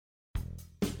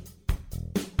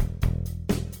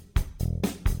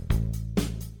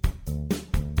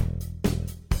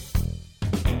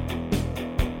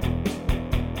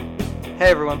Hey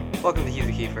everyone, welcome to He's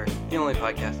a Kiefer, the only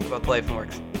podcast about the life and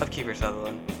works of Kiefer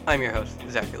Sutherland. I'm your host,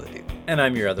 Zachary Ledoux. And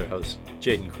I'm your other host,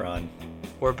 Jaden Cron.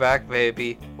 We're back,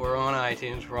 baby. We're on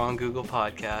iTunes, we're on Google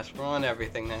Podcasts, we're on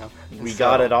everything now. We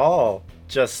got it all.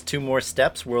 Just 2 more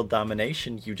steps, world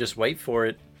domination. You just wait for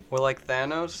it. We're like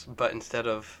Thanos, but instead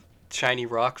of shiny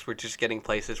rocks, we're just getting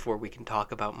places where we can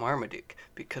talk about Marmaduke.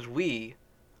 Because we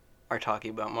are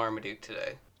talking about Marmaduke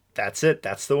today. That's it.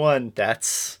 That's the one.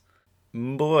 That's...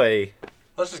 boy.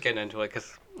 Let's just get into it,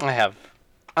 because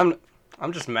I'm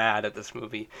just mad at this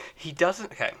movie. He doesn't...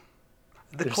 Okay.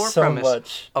 The There's core so premise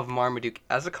much. of Marmaduke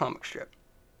as a comic strip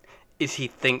is he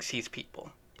thinks he's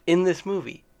people. In this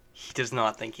movie, he does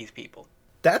not think he's people.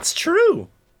 That's true.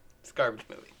 It's a garbage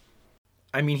movie.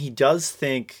 I mean, he does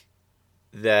think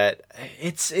that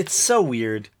it's so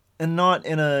weird, and not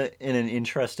in an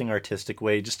interesting artistic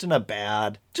way, just in a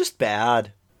bad.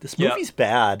 This movie's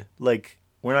bad. Like,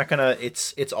 we're not gonna.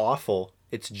 It's awful.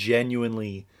 It's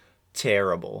genuinely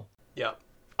terrible. Yeah,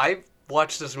 I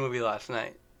watched this movie last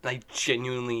night, and I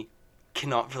genuinely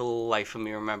cannot for the life of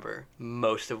me remember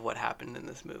most of what happened in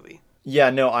this movie.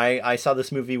 Yeah, no, I saw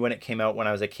this movie when it came out when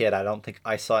I was a kid. I don't think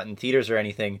I saw it in theaters or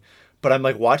anything, but I'm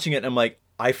like watching it and I'm like,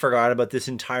 I forgot about this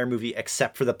entire movie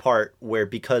except for the part where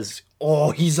because,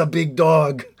 he's a big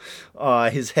dog,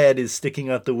 his head is sticking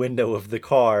out the window of the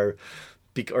car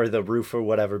or the roof or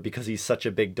whatever because he's such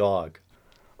a big dog.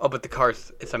 Oh, but the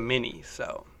car's, it's a Mini,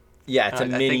 so. Yeah, it's a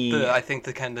Mini. I think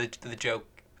the joke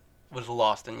was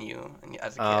lost in you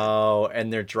as a kid. Oh,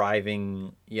 and they're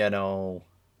driving, down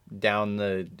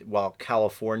while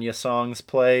California songs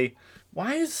play.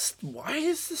 Why is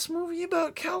this movie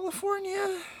about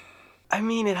California? I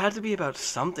mean, it had to be about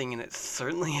something, and it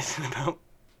certainly isn't about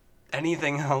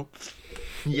anything else.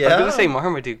 Yeah. I was gonna say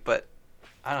Marmaduke, but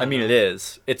I don't know. It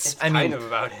is. It's kind of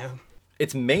about him.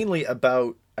 It's mainly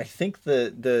about, I think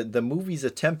the movie's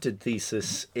attempted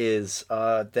thesis is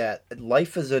that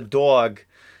life as a dog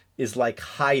is like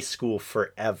high school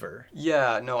forever.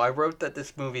 Yeah, no, I wrote that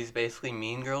this movie is basically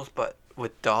Mean Girls, but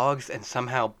with dogs and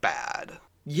somehow bad.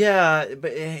 Yeah,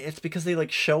 but it's because they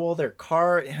show all their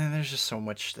car, and there's just so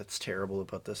much that's terrible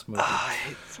about this movie. I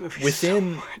hate this movie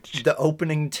Within so much. the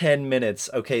opening 10 minutes,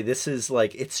 okay, this is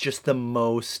it's just the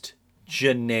most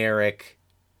generic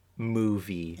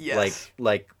movie. Yes.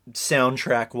 Like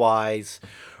soundtrack wise,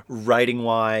 writing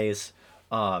wise,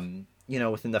 within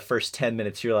the first 10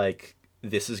 minutes you're like,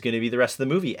 this is going to be the rest of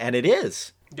the movie, and it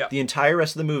is. Yeah. The entire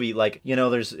rest of the movie,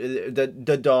 there's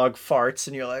the dog farts,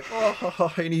 and you're like,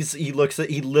 and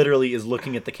he literally is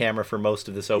looking at the camera for most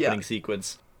of this opening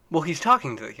sequence. Well, he's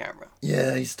talking to the camera.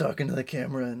 Yeah, he's talking to the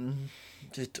camera, and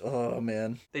oh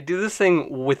man. They do this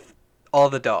thing with all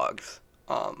the dogs,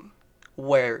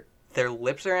 where their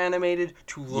lips are animated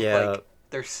to look like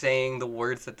they're saying the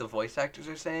words that the voice actors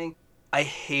are saying. I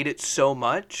hate it so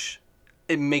much,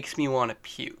 it makes me want to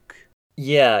puke.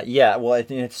 Yeah. Well, I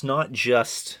think it's not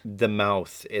just the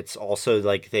mouth. It's also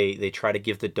they try to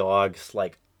give the dogs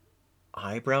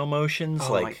eyebrow motions,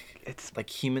 it's like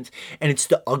humans, and it's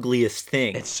the ugliest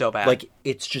thing. It's so bad.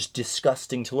 It's just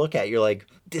disgusting to look at. You're like,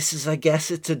 this is, I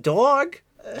guess it's a dog.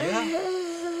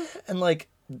 Yeah. And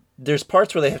there's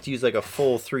parts where they have to use a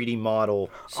full 3D model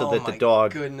so that the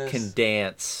dog can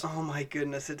dance. Oh my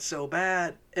goodness, it's so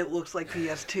bad. It looks like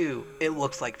PS2. It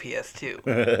looks like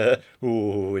PS2.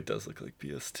 Ooh, it does look like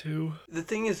PS2. The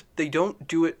thing is, they don't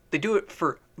do it. They do it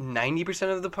for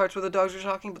 90% of the parts where the dogs are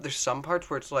talking, but there's some parts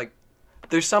where it's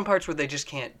there's some parts where they just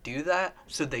can't do that,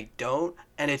 so they don't,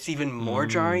 and it's even more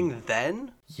jarring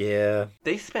then. Yeah.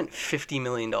 They spent $50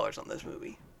 million on this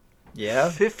movie. Yeah?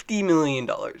 $50 million.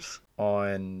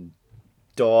 On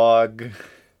dog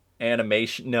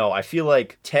animation. No, I feel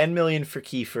like $10 million for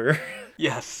Kiefer.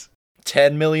 Yes.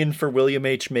 $10 million for William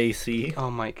H. Macy. Oh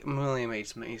my, William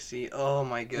H. Macy. Oh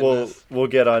my goodness. We'll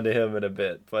get onto him in a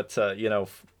bit, but $1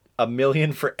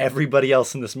 million for everybody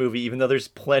else in this movie, even though there's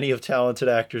plenty of talented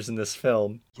actors in this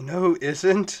film. You know who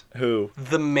isn't? Who?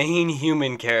 The main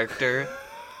human character.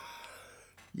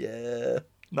 Yeah,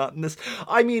 not in this.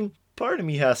 I mean, part of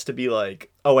me has to be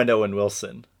like, and Owen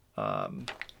Wilson.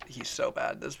 He's so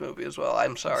bad in this movie as well.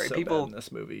 I'm sorry. So people bad in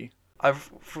this movie.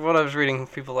 For what I was reading,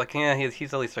 people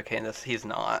he's at least okay in this. He's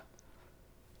not.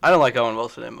 I don't like Owen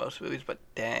Wilson in most movies, but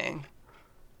dang.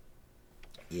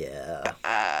 Yeah.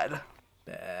 Bad.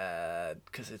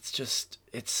 Because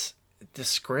the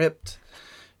script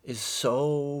is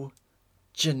so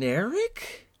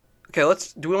generic. Okay,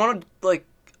 do we want to,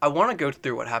 I want to go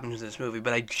through what happens in this movie,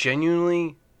 but I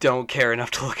genuinely don't care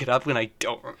enough to look it up when I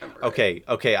don't remember. Okay,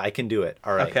 I can do it.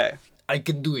 All right. Okay. I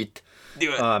can do it.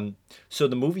 Do it. So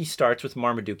the movie starts with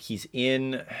Marmaduke. He's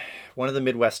in one of the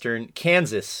Midwestern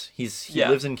Kansas. He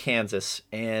lives in Kansas,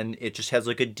 and it just has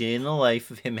like a day in the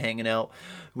life of him hanging out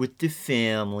with the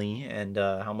family and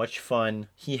how much fun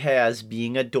he has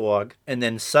being a dog. And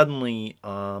then suddenly,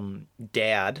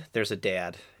 there's a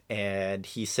dad. And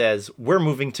he says, we're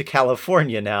moving to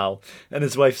California now. And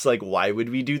his wife's like, why would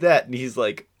we do that? And he's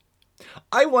like,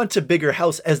 I want a bigger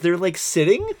house. As they're like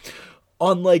sitting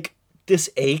on like this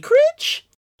acreage.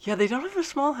 Yeah, they don't have a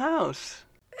small house.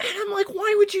 And I'm like,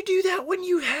 why would you do that when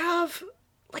you have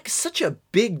like such a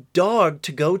big dog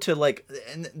to go to like,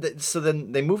 so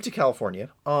then they move to California.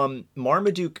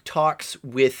 Marmaduke talks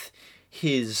with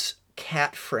his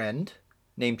cat friend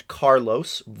named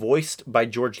Carlos, voiced by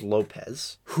George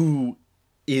Lopez, who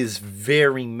is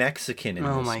very Mexican in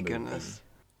this movie. Oh my goodness.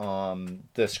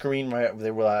 The screenwriter, they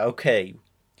were like, okay,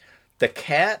 the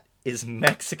cat is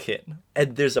Mexican.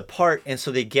 And there's a part, and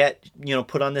so they get,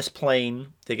 put on this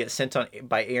plane. They get sent on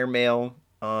by airmail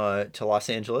to Los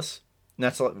Angeles.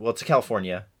 And to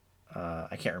California.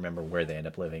 I can't remember where they end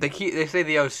up living. They say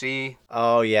the OC.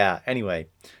 Oh, yeah. Anyway,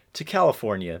 to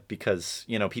California, because,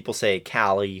 people say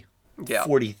Cali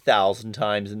 40,000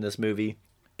 times in this movie.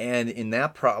 And in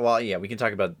that we can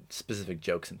talk about specific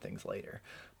jokes and things later.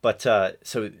 But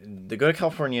so they go to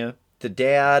California. The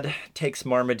dad takes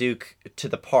Marmaduke to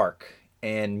the park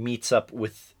and meets up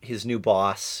with his new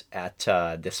boss at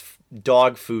this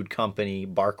dog food company,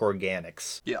 Bark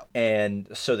Organics. Yeah. And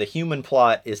so the human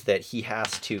plot is that he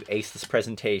has to ace this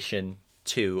presentation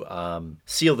to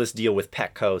seal this deal with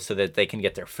Petco so that they can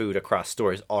get their food across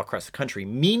stores all across the country.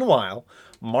 Meanwhile,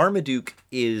 Marmaduke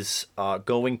is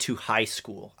going to high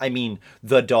school. I mean,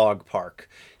 the dog park.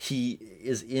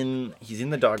 He's in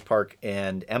the dog park,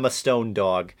 and Emma Stone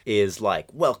dog is like,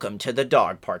 welcome to the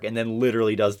dog park, and then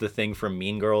literally does the thing from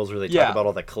Mean Girls where they talk about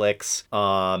all the clicks.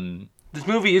 This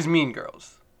movie is Mean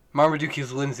Girls. Marmaduke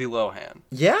is Lindsay Lohan.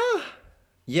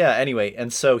 Yeah, anyway,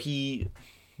 and so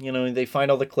they find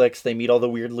all the clicks, they meet all the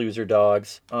weird loser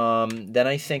dogs. Then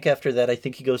I think after that,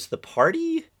 he goes to the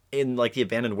party in like the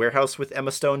abandoned warehouse with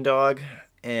Emma Stone dog.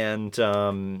 And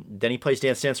then he plays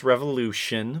Dance Dance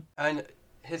Revolution. And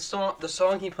the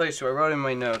song he plays to, I wrote in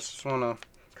my notes, just wanna,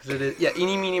 because it is,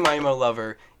 Eeny Meeny Miny Mo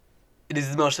Lover, it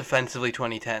is the most offensively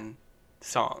 2010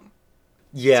 song.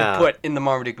 Yeah. To put in the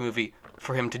Marmaduke movie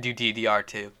for him to do DDR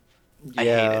too. I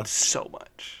hate it so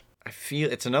much. I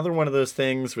feel it's another one of those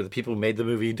things where the people who made the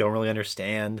movie don't really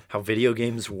understand how video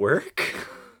games work.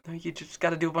 No, you just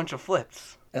gotta do a bunch of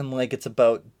flips. And like it's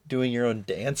about doing your own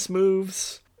dance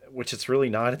moves, which it's really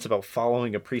not. It's about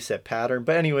following a preset pattern.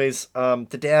 But anyways,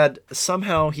 the dad,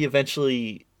 somehow he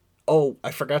eventually... Oh,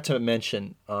 I forgot to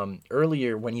mention,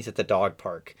 earlier when he's at the dog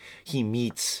park, he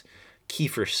meets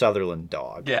Kiefer Sutherland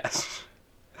dog. Yes.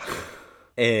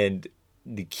 And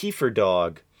the Kiefer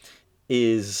dog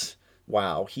is...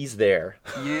 Wow, he's there.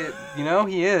 Yeah,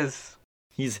 he is.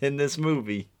 He's in this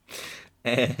movie.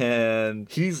 And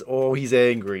he's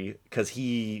angry because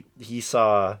he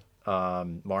saw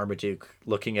Marmaduke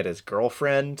looking at his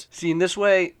girlfriend. See, in this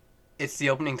way, it's the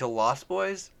opening to Lost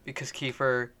Boys because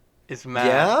Kiefer is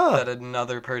mad that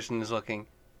another person is looking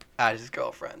at his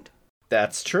girlfriend.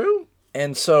 That's true.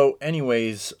 And so,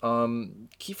 anyways,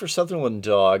 Kiefer Sutherland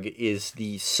dog is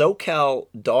the SoCal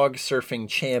dog surfing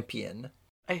champion.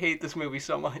 I hate this movie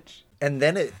so much. And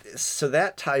then so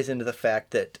that ties into the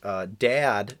fact that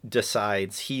Dad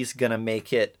decides he's going to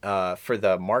make it for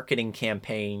the marketing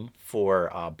campaign for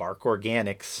Bark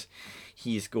Organics.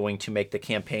 He's going to make the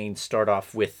campaign start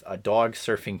off with a dog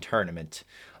surfing tournament,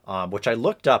 which I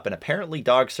looked up, and apparently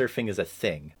dog surfing is a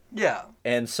thing. Yeah.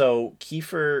 And so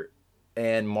Kiefer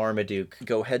and Marmaduke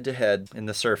go head to head in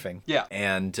the surfing. Yeah.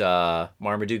 And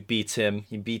Marmaduke beats him.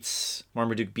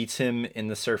 Marmaduke beats him in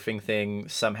the surfing thing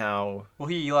somehow. Well,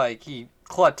 he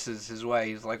clutches his way.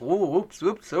 He's like, whoops,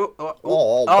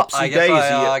 I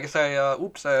guess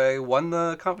I won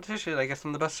the competition. I guess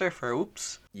I'm the best surfer.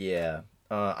 Oops. Yeah.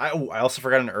 I also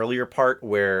forgot an earlier part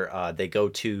where they go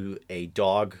to a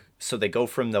dog. So they go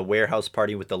from the warehouse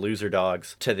party with the loser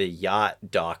dogs to the yacht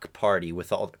dock party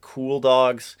with all the cool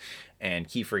dogs. And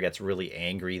Kiefer gets really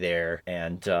angry there.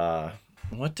 And I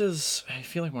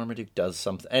feel like Marmaduke does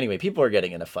something. Anyway, people are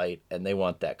getting in a fight, and they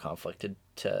want that conflict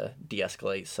to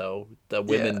de-escalate. So the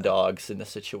women dogs in the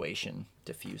situation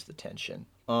diffuse the tension.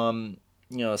 A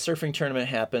surfing tournament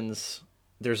happens.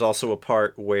 There's also a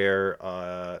part where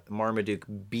Marmaduke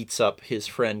beats up his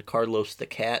friend Carlos the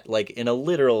cat. Like in a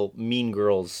literal Mean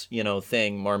Girls,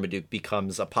 thing, Marmaduke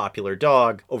becomes a popular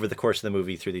dog over the course of the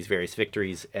movie through these various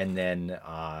victories, and then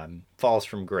falls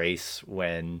from grace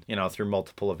when, through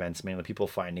multiple events, mainly people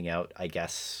finding out, I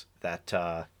guess, that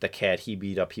the cat he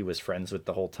beat up he was friends with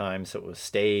the whole time, so it was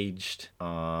staged.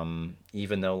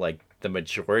 Even though, like, the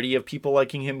majority of people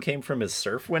liking him came from his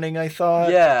surf winning, I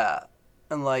thought. Yeah.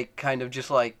 And, like, kind of just,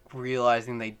 like,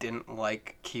 realizing they didn't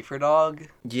like Kiefer Dog.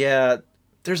 Yeah.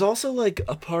 There's also, like,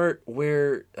 a part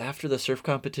where, after the surf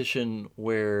competition,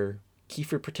 where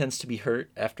Kiefer pretends to be hurt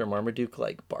after Marmaduke,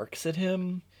 like, barks at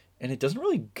him, and it doesn't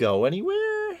really go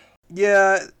anywhere.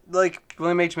 Yeah, like,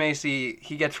 William H. Macy,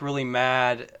 he gets really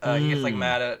mad. He gets, like,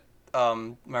 mad at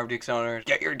Marmaduke's owner.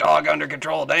 Get your dog under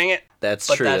control, dang it!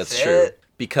 That's true.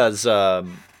 Because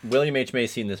William H.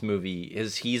 Macy in this movie,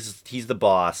 he's the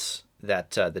boss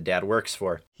that the dad works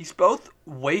for. He's both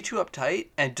way too uptight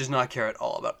and does not care at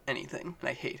all about anything, and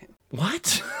I hate him.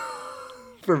 What?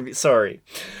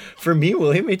 For me,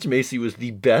 William H. Macy was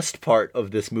the best part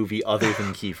of this movie, other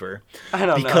than Kiefer. I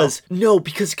don't know.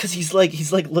 Because he's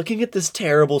like looking at this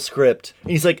terrible script,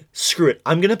 and he's like, screw it,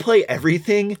 I'm gonna play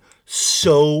everything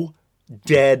so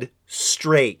dead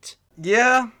straight.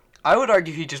 Yeah. I would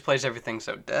argue he just plays everything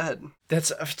so dead.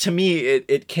 That's, to me,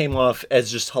 it came off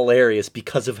as just hilarious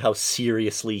because of how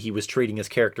seriously he was treating his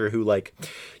character, who, like,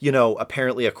 you know,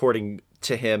 apparently, according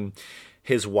to him,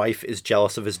 his wife is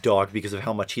jealous of his dog because of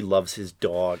how much he loves his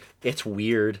dog. It's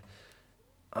weird.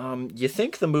 You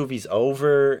think the movie's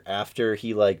over after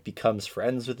he, like, becomes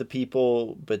friends with the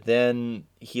people, but then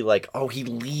he, like, he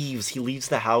leaves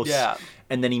the house. Yeah.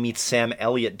 And then he meets Sam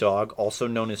Elliott Dog, also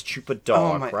known as Chupa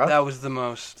Dog. Oh my, that was the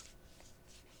most...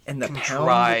 And the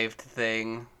contrived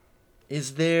thing.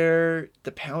 Is there...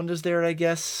 The Pound is there, I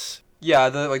guess? Yeah,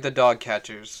 the dog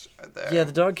catchers are there. Yeah,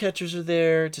 the dog catchers are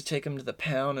there to take him to the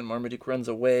Pound, and Marmaduke runs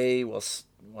away while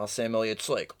Sam Elliott's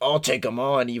like, I'll take him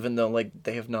on, even though, like,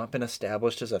 they have not been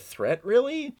established as a threat,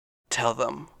 really? Tell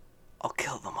them, I'll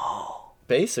kill them all.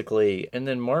 Basically. And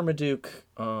then Marmaduke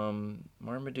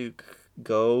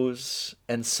goes,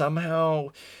 and somehow...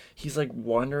 He's, like,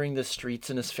 wandering the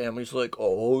streets, and his family's like,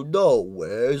 oh, no,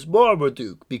 where's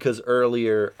Marmaduke? Because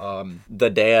earlier, the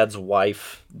dad's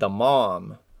wife, the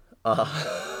mom,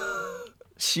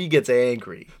 she gets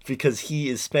angry because he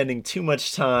is spending too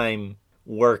much time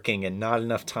working and not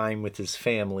enough time with his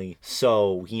family.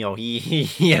 So, you know,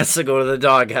 he has to go to the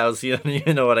doghouse. You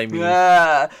know what I mean?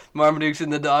 Ah, Marmaduke's in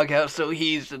the doghouse, so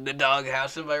he's in the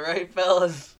doghouse. Am I right,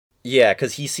 fellas? Yeah,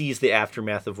 because he sees the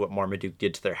aftermath of what Marmaduke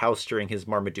did to their house during his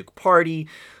Marmaduke party.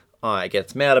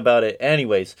 Gets mad about it.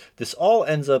 Anyways, this all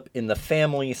ends up in the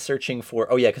family searching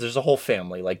for... Oh, yeah, because there's a whole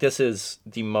family. Like, this is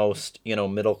the most,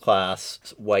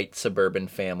 middle-class, white, suburban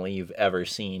family you've ever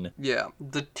seen. Yeah.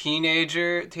 The teenage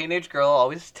girl,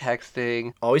 always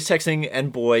texting. Always texting,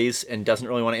 and boys, and doesn't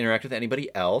really want to interact with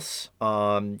anybody else.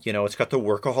 It's got the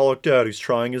workaholic dad who's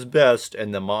trying his best,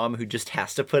 and the mom who just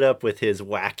has to put up with his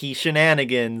wacky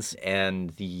shenanigans,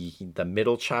 and the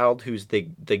middle child who's the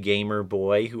gamer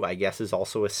boy, who I guess is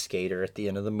also a skater at the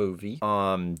end of the movie.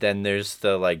 Then there's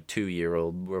the,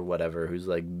 2-year-old or whatever who's,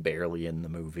 barely in the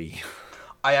movie.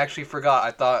 I actually forgot.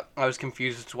 I thought I was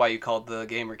confused as to why you called the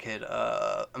gamer kid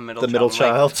a middle child. The middle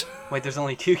child? Wait, there's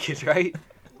only 2 kids, right?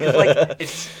 Because,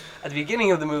 it's at the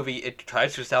beginning of the movie, it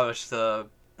tries to establish the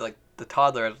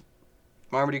toddler as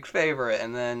Marmaduke's favorite,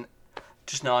 and then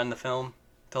just not in the film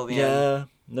till the end. Yeah.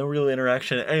 No real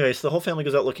interaction. Anyway, so the whole family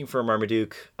goes out looking for a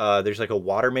Marmaduke. There's a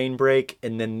water main break,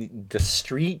 and then the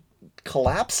street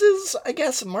collapses, I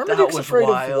guess. Marmaduke's afraid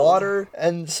of water.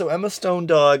 And so Emma Stone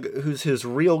Dog, who's his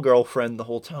real girlfriend the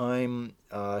whole time,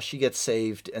 she gets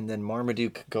saved, and then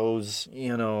Marmaduke goes, he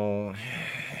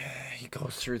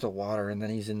goes through the water, and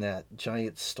then he's in that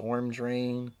giant storm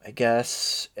drain, I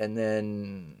guess. And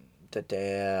then... the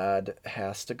dad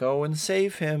has to go and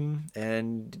save him,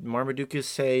 and Marmaduke is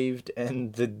saved,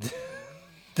 and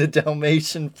the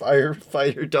Dalmatian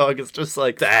firefighter dog is just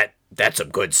like, that's some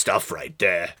good stuff right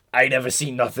there. I never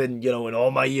seen nothing, in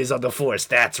all my years on the force.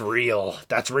 That's real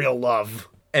love.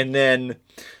 And then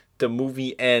the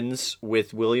movie ends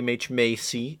with William H.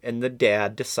 Macy and the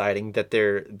dad deciding that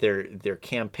their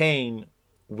campaign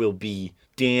will be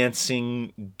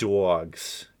dancing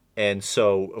dogs. And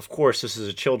so, of course, this is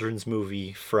a children's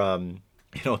movie from,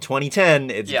 2010.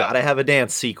 It's got to have a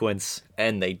dance sequence.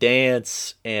 And they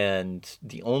dance. And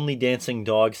the only dancing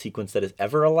dog sequence that is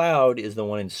ever allowed is the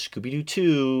one in Scooby-Doo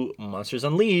 2, Monsters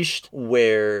Unleashed,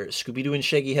 where Scooby-Doo and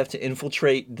Shaggy have to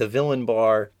infiltrate the villain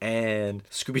bar. And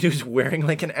Scooby-Doo's wearing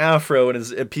an afro.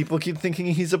 And people keep thinking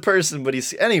he's a person, but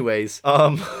he's... Anyways.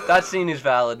 That scene is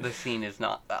valid. The scene is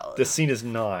not valid. The scene is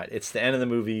not. It's the end of the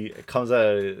movie. It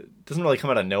doesn't really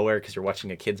come out of nowhere because you're watching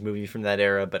a kid's movie from that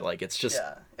era, but it's just...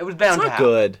 Yeah, it was bound to happen.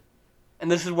 Good. And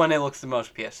this is when it looks the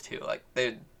most PS2.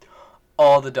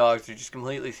 all the dogs are just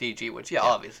completely CG, which,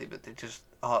 obviously, but they just,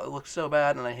 it looks so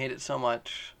bad, and I hate it so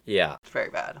much. Yeah. It's very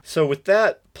bad. So with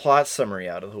that plot summary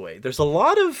out of the way, there's a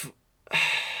lot of...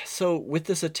 So with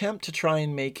this attempt to try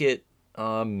and make it,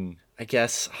 I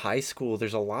guess, high school,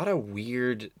 there's a lot of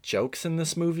weird jokes in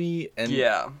this movie. And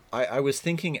I was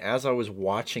thinking as I was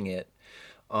watching it,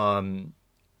 I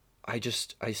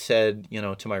said,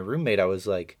 to my roommate, I was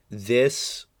like,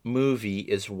 this movie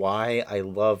is why I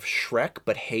love Shrek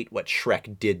but hate what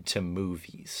Shrek did to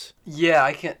movies. Yeah,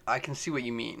 I can see what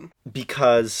you mean.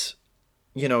 Because,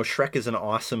 Shrek is an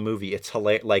awesome movie. It's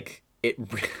hilarious. Like,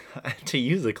 to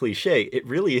use a cliche, it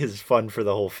really is fun for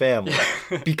the whole family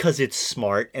because it's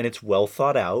smart and it's well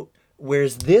thought out.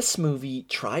 Whereas this movie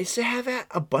tries to have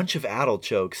a bunch of adult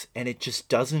jokes and it just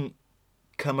doesn't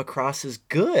come across as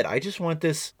good. I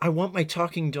want my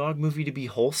talking dog movie to be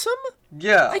wholesome.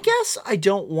 Yeah. I guess I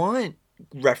don't want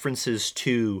references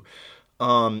to,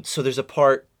 so there's a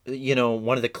part,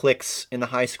 one of the cliques in the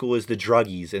high school is the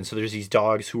druggies. And so there's these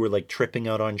dogs who are like tripping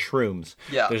out on shrooms.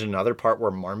 Yeah. There's another part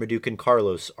where Marmaduke and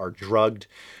Carlos are drugged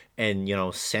and,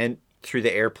 sent through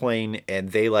the airplane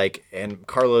and and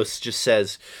Carlos just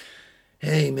says,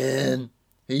 "Hey man,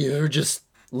 you ever just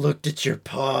looked at your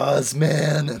paws,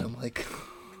 man?" And I'm like,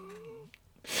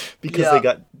 because they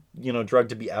got, drugged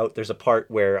to be out. There's a part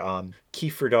where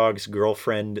Kiefer Dog's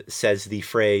girlfriend says the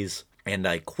phrase, and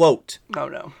I quote, "Oh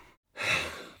no.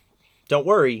 Don't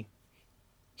worry,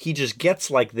 he just gets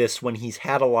like this when he's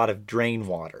had a lot of drain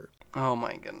water." Oh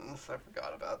my goodness, I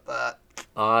forgot about that.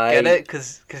 Get it?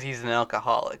 Because he's an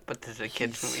alcoholic, but this is a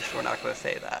kid's movie, so we're not going to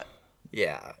say that.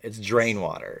 Yeah, it's drain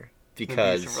water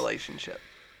because it's a relationship.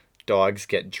 Dogs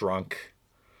get drunk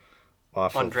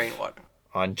on drain water.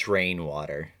 On drain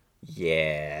water.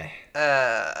 Yeah.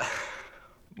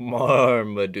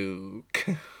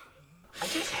 Marmaduke. I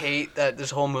just hate that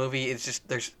this whole movie is just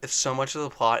it's so much of the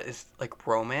plot is like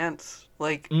romance.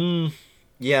 Like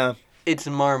yeah. It's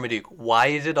Marmaduke. Why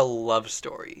is it a love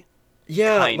story?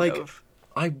 Yeah, kind of.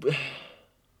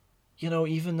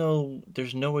 Even though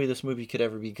there's no way this movie could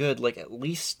ever be good, like at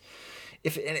least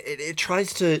if it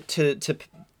tries to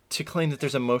claim that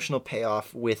there's emotional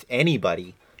payoff with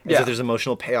anybody. So there's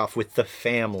emotional payoff with the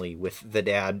family, with the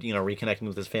dad, reconnecting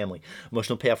with his family.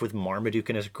 Emotional payoff with Marmaduke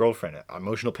and his girlfriend.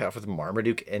 Emotional payoff with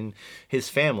Marmaduke and his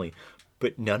family.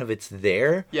 But none of it's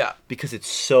there. Yeah. Because it's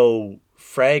so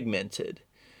fragmented.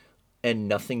 And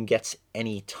nothing gets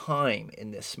any time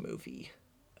in this movie.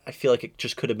 I feel like it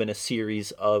just could have been a series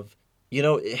of...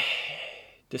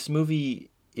 this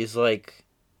movie is like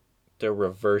the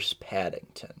reverse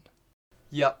Paddington.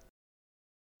 Yep.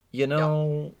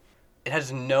 Yep. It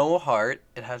has no heart.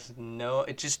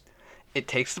 It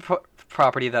takes the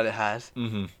property that it has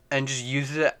and just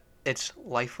uses its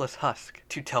lifeless husk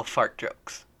to tell fart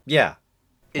jokes. Yeah.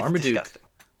 It's disgusting.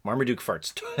 Marmaduke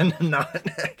farts.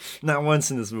 Not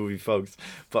once in this movie, folks.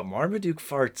 But Marmaduke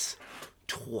farts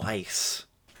twice.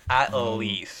 At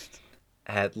least.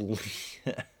 At least.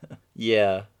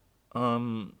 Yeah.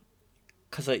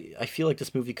 Because I feel like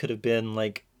this movie could have been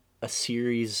like a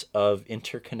series of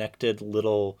interconnected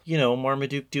little,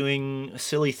 Marmaduke doing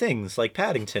silly things like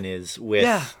Paddington is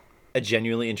with a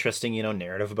genuinely interesting,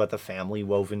 narrative about the family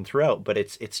woven throughout. But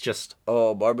it's just,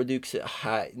 Marmaduke's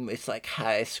it's like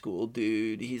high school,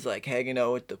 dude. He's like hanging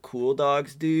out with the cool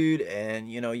dogs, dude.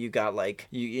 And, you got like,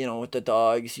 with the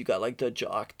dogs, you got like the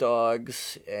jock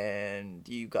dogs and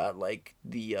you got like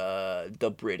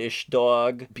the British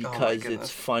dog because it's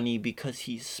funny because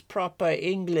he's proper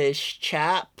English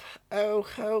chap. Oh,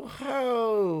 ho,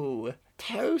 ho.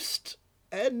 Toast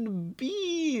and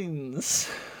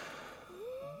beans.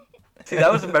 See,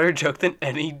 that was a better joke than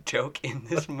any joke in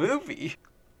this movie.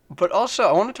 But also,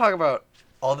 I want to talk about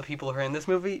all the people who are in this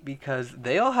movie because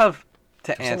they all have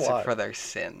to answer for their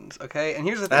sins, okay? And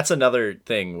here's the thing. That's another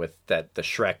thing with that the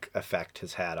Shrek effect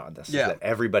has had on this, is that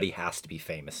everybody has to be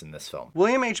famous in this film.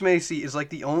 William H. Macy is like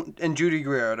the only, and Judy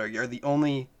Greer are the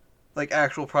only, like,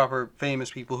 actual proper famous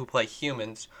people who play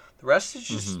humans. The rest is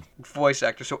just voice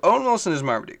actors. So Owen Wilson is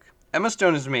Marmaduke. Emma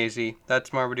Stone is Maisie.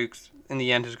 That's Marmaduke's, in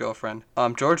the end, his girlfriend.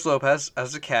 George Lopez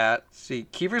as the cat. See,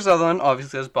 Kiefer Sutherland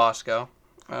obviously as Bosco.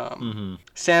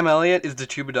 Sam Elliott is the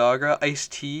Chupacabra.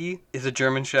 Ice-T is a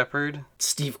German Shepherd.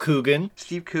 Steve Coogan.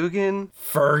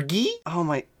 Fergie?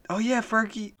 Oh yeah,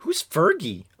 Fergie. Who's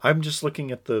Fergie? I'm just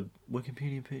looking at the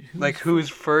Wikipedia page.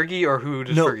 Who's Fergie or who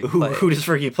does Fergie play? Who does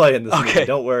Fergie play in this movie?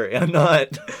 Don't worry, I'm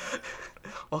not.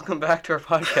 Welcome back to our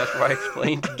podcast where I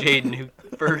explain to Jaden who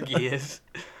Fergie is.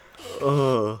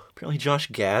 Apparently Josh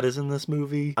Gad is in this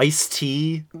movie.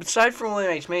 Ice-T. Aside from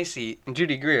William H. Macy and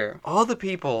Judy Greer, all the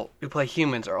people who play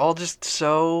humans are all just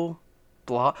so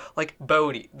like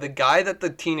Bodhi, the guy that the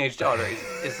teenage daughter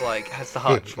is like has the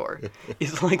hots for,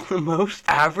 is like the most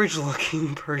average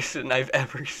looking person I've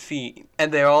ever seen,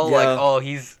 and they're all like, "Oh,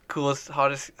 he's coolest,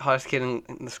 hottest kid in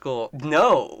the school."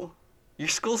 No, your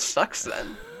school sucks.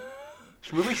 Then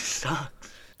this movie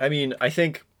sucks. I mean, I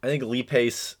think Lee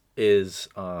Pace is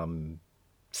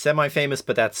semi-famous,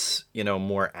 but that's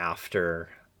more after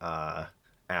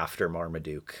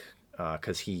Marmaduke,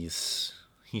 because he's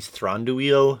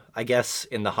Thranduil, I guess,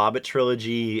 in the Hobbit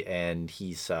trilogy, and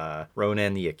he's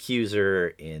Ronan the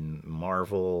Accuser in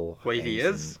Marvel. Wait, he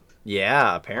is?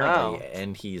 Yeah, apparently. Wow.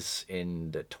 And he's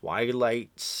in the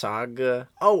Twilight Saga.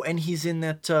 Oh, and he's in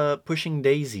that Pushing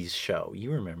Daisies show.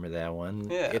 You remember that one?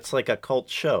 Yeah. It's like a cult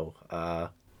show.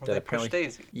 Push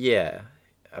Daisy. Yeah.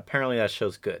 Apparently that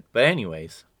show's good. But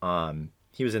anyways,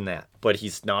 he was in that. But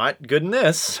he's not good in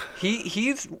this.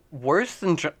 He's worse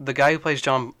than the guy who plays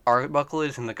John Arbuckle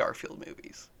is in the Garfield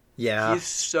movies. Yeah.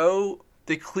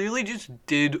 They clearly just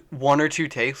did one or two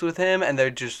takes with him, and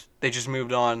they just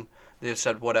moved on. They just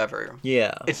said whatever.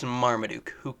 Yeah. It's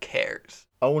Marmaduke. Who cares?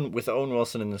 With Owen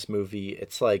Wilson in this movie,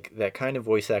 it's like that kind of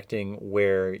voice acting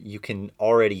where you can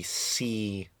already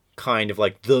see kind of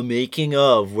like the making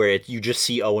of, where you just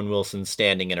see Owen Wilson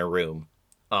standing in a room.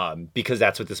 Because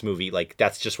that's what this movie, like,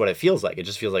 that's just what it feels like. It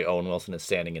just feels like Owen Wilson is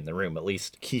standing in the room. At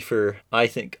least Kiefer, I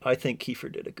think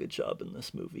Kiefer did a good job in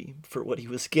this movie for what he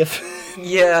was given.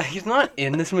 Yeah, he's not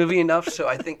in this movie enough, so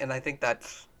I think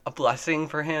that's a blessing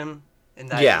for him. And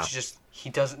that it's just,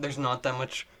 there's not that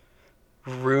much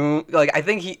room. Like, I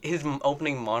think his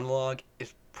opening monologue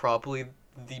is probably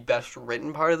the best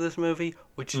written part of this movie,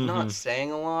 which is not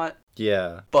saying a lot.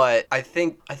 Yeah. But I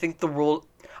think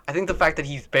the fact that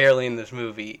he's barely in this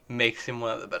movie makes him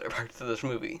one of the better parts of this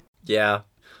movie. Yeah.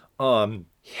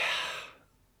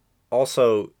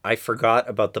 Also, I forgot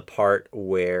about the part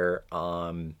where,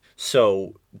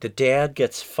 so the dad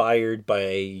gets fired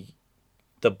by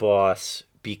the boss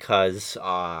because,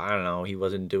 I don't know, he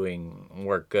wasn't doing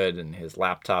work good and his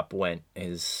laptop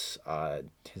his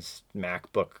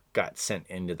MacBook got sent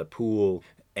into the pool.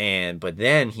 But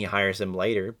then he hires him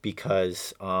later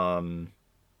because,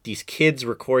 these kids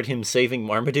record him saving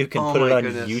Marmaduke and put it on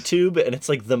YouTube, and it's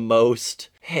like the most,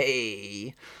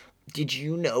 hey, did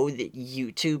you know that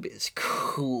YouTube is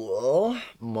cool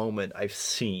moment I've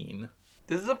seen.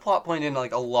 This is a plot point in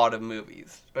like a lot of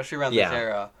movies, especially around this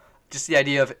era. Just the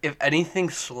idea of if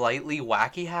anything slightly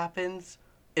wacky happens,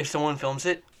 if someone films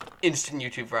it, instant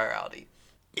YouTube virality.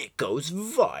 It goes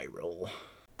viral.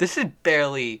 This is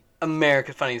barely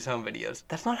America's Funniest Home Videos.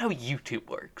 That's not how YouTube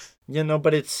works.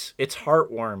 But it's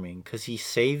heartwarming because he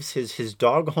saves his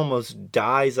dog almost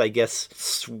dies, I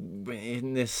guess,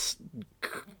 in this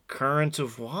current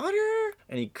of water,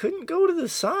 and he couldn't go to the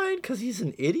side because he's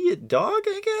an idiot dog,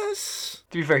 I guess.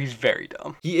 To be fair, he's very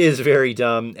dumb. He is very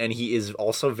dumb, and he is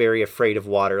also very afraid of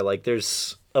water. Like,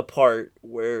 there's a part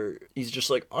where he's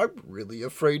just like, I'm really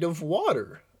afraid of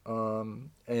water.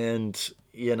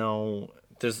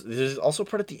 There's also a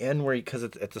part at the end where, because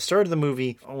at the start of the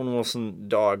movie, Owen Wilson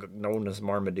dog, known as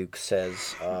Marmaduke,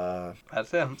 says, that's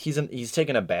him. He's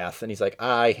taking a bath, and he's like,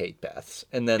 I hate baths.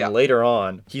 And then later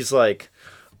on, he's like,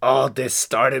 oh, this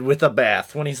started with a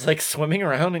bath, when he's like swimming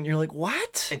around, and you're like,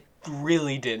 what? It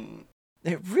really didn't.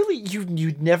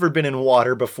 You'd never been in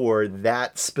water before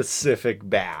that specific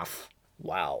bath.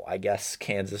 Wow, I guess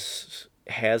Kansas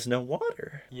has no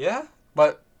water. Yeah,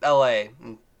 but LA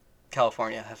and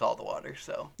California has all the water,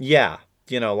 so. Yeah,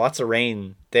 lots of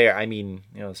rain there. I mean,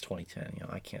 it's 2010,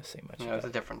 I can't say much. It was a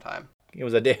different time. It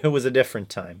was a different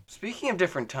time. Speaking of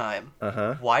different time,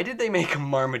 why did they make a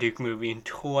Marmaduke movie in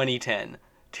 2010?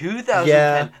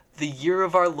 2010, the year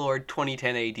of our Lord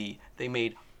 2010 AD, they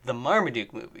made the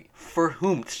Marmaduke movie. For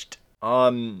whomst?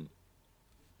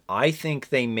 I think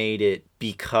they made it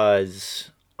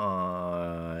because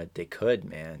they could,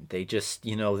 man. They just,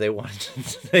 they wanted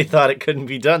they thought it couldn't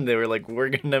be done. They were like, we're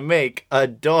going to make a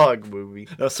dog movie.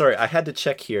 No, sorry, I had to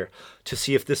check here to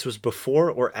see if this was before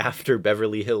or after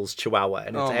Beverly Hills Chihuahua,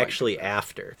 and it's actually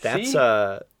after.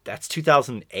 That's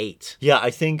 2008. Yeah,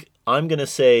 I think I'm going to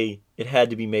say it had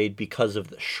to be made because of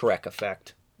the Shrek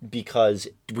effect. Because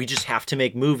we just have to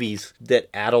make movies that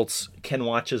adults can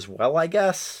watch as well, I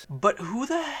guess. But who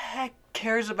the heck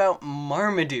cares about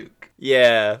Marmaduke?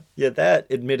 Yeah, that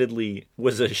admittedly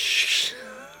was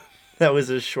that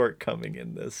was a shortcoming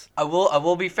in this. I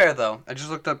will be fair though. I just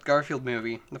looked up Garfield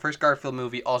movie. The first Garfield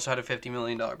movie also had a $50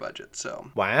 million budget, so.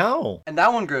 Wow. And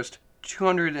that one grossed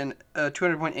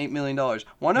 $200.8 million. Want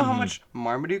to know how much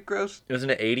Marmaduke grossed?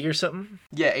 Wasn't it 80 or something?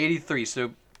 Yeah, 83.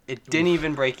 So it didn't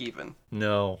even break even.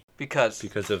 No. Because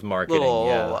of marketing.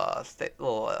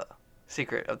 Little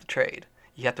secret of the trade.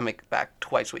 You have to make back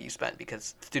twice what you spent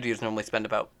because studios normally spend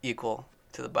about equal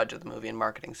to the budget of the movie in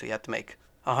marketing, so you have to make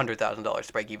 $100,000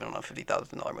 to break even on a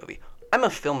 $50,000 movie. I'm a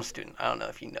film student. I don't know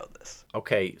if you know this.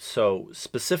 Okay, so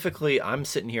specifically, I'm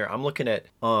sitting here, I'm looking at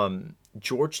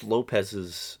George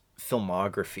Lopez's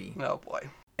filmography. Oh, boy.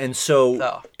 And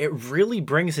so it really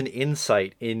brings an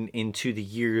insight into the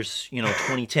years,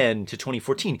 2010 to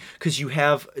 2014. Because you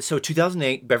have,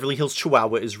 2008, Beverly Hills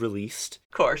Chihuahua is released.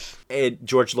 Of course.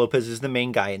 George Lopez is the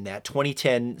main guy in that.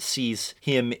 2010 sees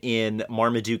him in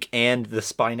Marmaduke and The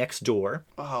Spy Next Door.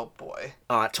 Oh, boy.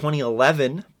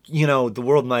 2011, the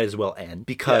world might as well end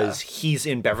because he's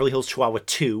in Beverly Hills Chihuahua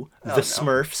 2, The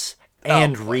Smurfs,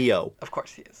 and Rio. Of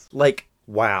course he is. Like,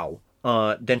 wow.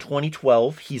 Then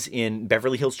 2012, he's in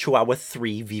Beverly Hills Chihuahua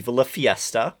 3, Viva La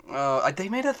Fiesta. They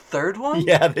made a third one?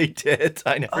 Yeah, they did.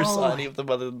 I never saw any of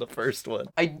them other than the first one.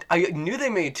 I knew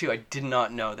they made 2. I did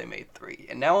not know they made 3.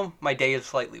 And now my day is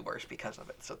slightly worse because of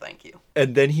it, so thank you.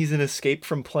 And then he's in Escape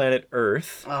from Planet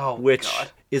Earth, which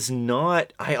is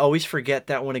not... I always forget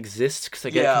that one exists because I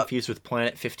get confused with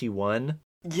Planet 51.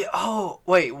 Yeah. Oh,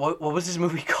 wait. What was this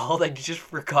movie called? I just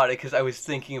forgot it because I was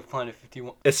thinking of Planet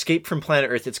 51. Escape from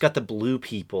Planet Earth. It's got the blue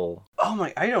people. Oh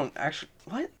my! I don't actually.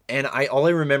 What? And all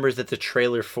I remember is that the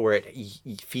trailer for it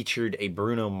featured a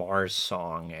Bruno Mars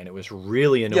song, and it was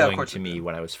really annoying to me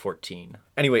when I was 14.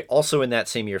 Anyway, also in that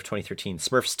same year of 2013,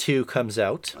 Smurfs 2 comes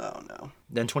out. Oh no.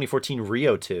 Then 2014,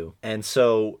 Rio 2. And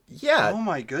so, yeah. Oh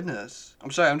my goodness. I'm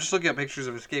sorry. I'm just looking at pictures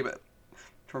of Escape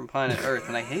from Planet Earth,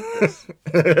 and I hate this.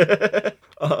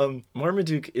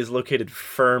 Marmaduke is located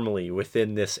firmly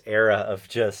within this era of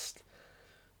just,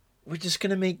 we're just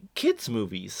going to make kids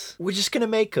movies. We're just going to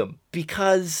make them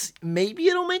because maybe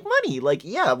it'll make money. Like,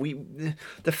 yeah,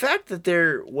 the fact that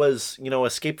there was,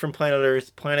 Escape from Planet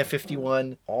Earth, Planet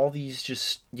 51, all these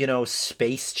just,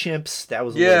 space chimps, that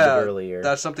was a little bit earlier.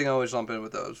 That's something I always lump in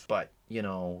with those. But,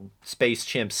 space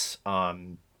chimps,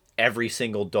 every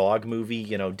single dog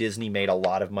movie, Disney made a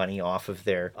lot of money off of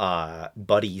their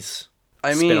Buddies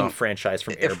spin-off franchise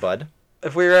from Air Bud.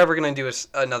 If we were ever going to do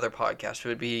another podcast, it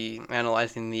would be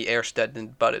analyzing the Airstead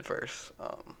and Budditverse.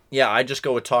 Yeah, I just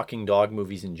go with talking dog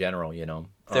movies in general,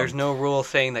 There's no rule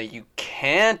saying that you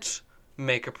can't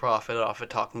make a profit off a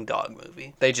talking dog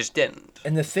movie. They just didn't.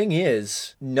 And the thing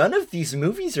is, none of these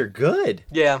movies are good.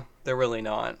 Yeah, they're really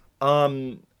not.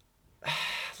 None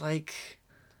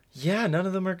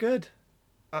of them are good.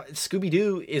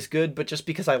 Scooby-Doo is good, but just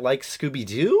because I like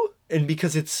Scooby-Doo and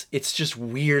because it's just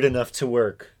weird enough to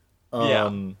work. I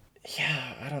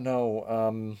don't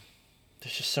know.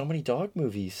 There's just so many dog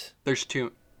movies. There's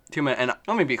too many, and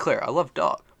let me be clear, I love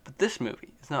dogs, but this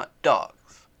movie is not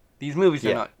dogs. These movies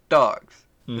are not dogs.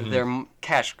 Mm-hmm. They're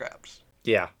cash grabs.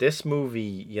 Yeah, this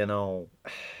movie, I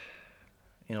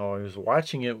was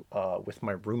watching it with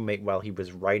my roommate while he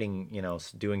was writing,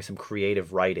 doing some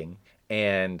creative writing.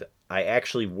 And I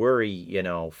actually worry,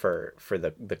 for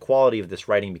the quality of this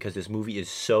writing because this movie is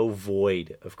so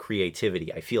void of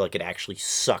creativity. I feel like it actually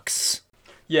sucks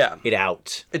it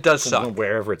out. It does suck.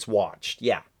 Wherever it's watched.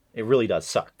 Yeah, it really does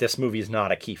suck. This movie is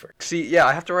not a Kiefer. See, yeah,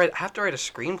 I have to write a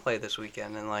screenplay this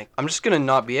weekend. And, I'm just going to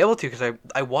not be able to because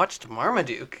I watched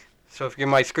Marmaduke. So if you're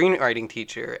my screenwriting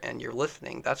teacher and you're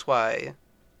listening, that's why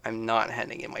I'm not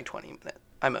handing in my 20 minutes.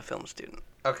 I'm a film student.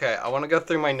 Okay, I want to go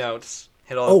through my notes.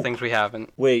 Hit all the things we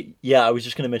haven't. Wait, yeah, I was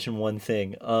just going to mention one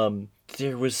thing.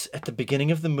 There was, at the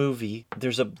beginning of the movie,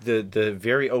 there's the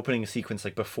very opening sequence,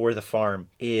 before the farm,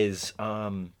 is,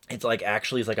 it's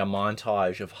actually a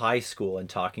montage of high school and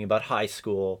talking about high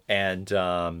school and,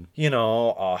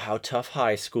 how tough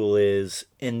high school is.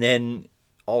 And then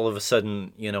all of a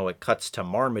sudden, it cuts to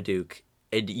Marmaduke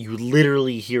and you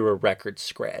literally hear a record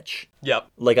scratch. Yep.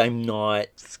 I'm not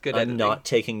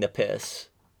taking the piss.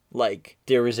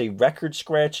 There is a record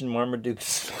scratch in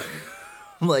Marmaduke's...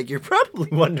 you're probably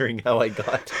wondering how I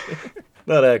got...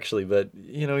 Not actually, but,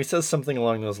 he says something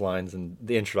along those lines, and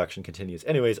the introduction continues.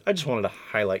 Anyways, I just wanted to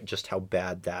highlight just how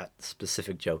bad that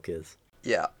specific joke is.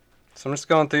 Yeah. So I'm just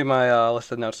going through my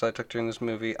list of notes that I took during this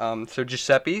movie. So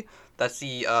Giuseppe, that's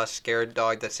the scared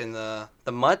dog that's in the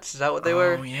mutts, is that what they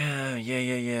were? Oh, yeah.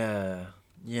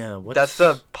 Yeah, that's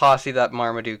the posse that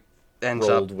Marmaduke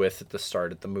rolled with at the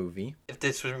start of the movie. If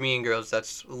this was Mean Girls,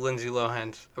 that's Lindsay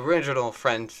Lohan's original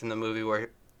friends in the movie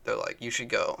where they're like, you should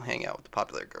go hang out with the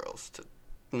popular girls to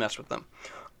mess with them.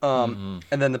 And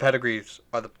then the Pedigrees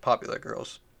are the popular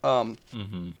girls.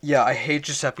 Yeah, I hate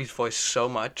Giuseppe's voice so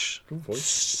much.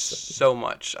 So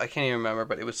much. I can't even remember,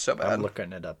 but it was so bad. I'm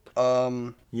looking it up.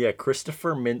 Yeah,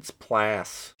 Christopher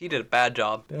Mintz-Plasse. He did a bad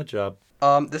job. Bad job.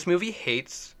 This movie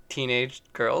hates teenage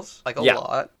girls, a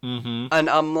lot. Mm-hmm. And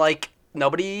I'm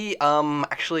Nobody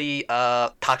actually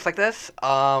talks like this.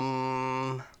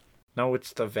 No,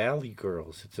 it's the Valley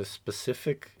Girls. It's a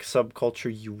specific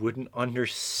subculture you wouldn't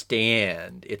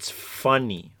understand. It's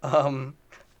funny.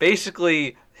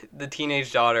 Basically, the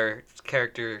teenage daughter's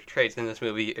character traits in this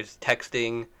movie is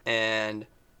texting and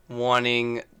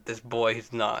wanting this boy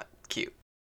who's not cute.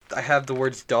 I have the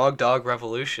words dog, dog,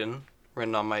 revolution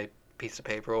written on my piece of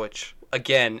paper, which,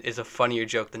 again, is a funnier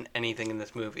joke than anything in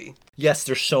this movie. Yes,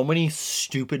 there's so many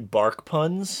stupid bark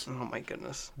puns. Oh my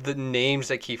goodness. The names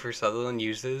that Kiefer Sutherland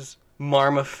uses.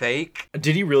 Marma Fake.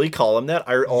 Did he really call him that?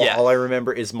 Yes. All I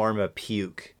remember is Marma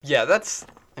Puke. Yeah, that's...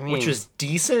 I mean... Which was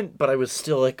decent, but I was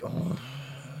still like, oh...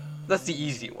 That's the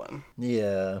easy one.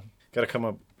 Yeah. Gotta come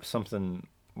up with something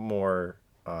more,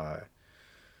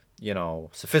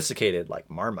 sophisticated, like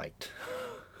Marmite.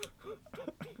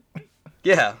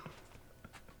 Yeah.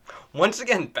 Once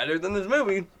again, better than this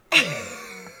movie.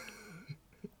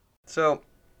 So,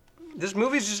 this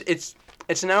movie's just,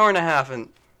 it's an hour and a half, and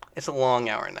it's a long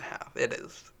hour and a half. It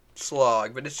is.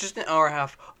 Slog. But it's just an hour and a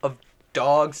half of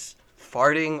dogs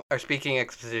farting or speaking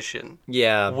exposition.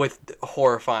 Yeah. With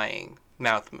horrifying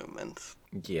mouth movements.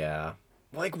 Yeah.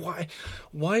 Like,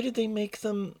 why did they make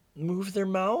them move their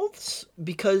mouths?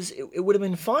 Because it would have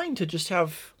been fine to just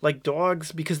have, like,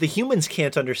 dogs, because the humans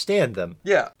can't understand them.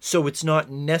 Yeah. So it's not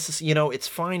necessary, it's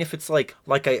fine if it's like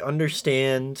I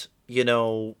understand,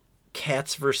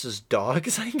 cats versus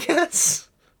dogs, I guess.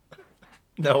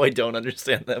 No, I don't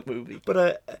understand that movie.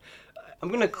 But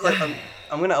I'm gonna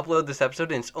upload this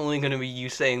episode, and it's only gonna be you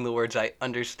saying the words I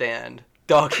understand.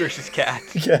 Dogs versus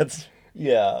cats. Cats.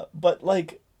 Yeah, but,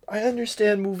 like, I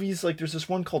understand movies, like, there's this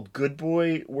one called Good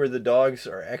Boy, where the dogs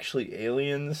are actually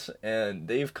aliens, and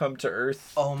they've come to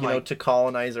Earth, to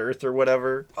colonize Earth or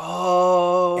whatever.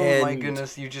 Oh, my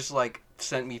goodness, you just, like,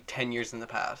 sent me 10 years in the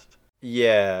past.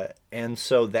 Yeah, and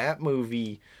so that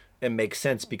movie, it makes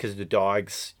sense because the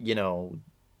dogs,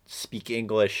 speak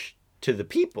English to the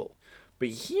people. But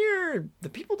here, the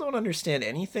people don't understand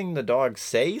anything the dogs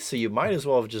say, so you might as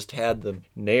well have just had them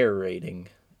narrating.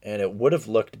 And it would have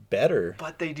looked better.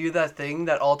 But they do that thing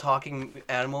that all talking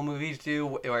animal movies do,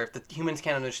 where if the humans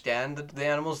can't understand the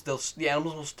animals, the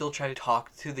animals will still try to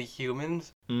talk to the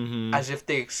humans as if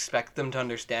they expect them to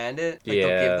understand it. Like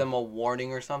they'll give them a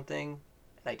warning or something.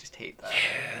 And I just hate that.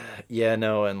 Yeah,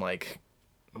 no, and like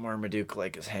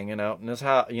Marmaduke is hanging out in his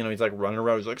house. He's like running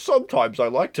around. He's like, sometimes I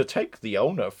like to take the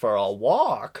owner for a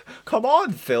walk. Come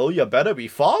on, Phil, you better be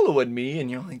following me.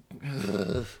 And you're like,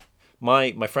 ugh.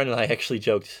 My friend and I actually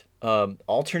joked,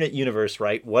 alternate universe,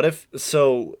 right? What if,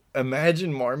 so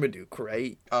imagine Marmaduke,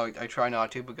 right? Oh, I try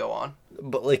not to, but go on.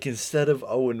 But like instead of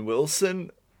Owen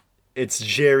Wilson, it's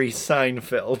Jerry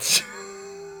Seinfeld.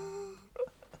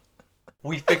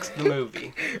 We fixed the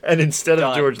movie. And instead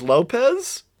of George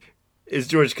Lopez, is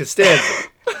George Costanza.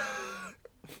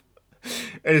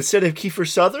 And instead of Kiefer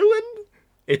Sutherland,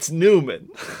 it's Newman.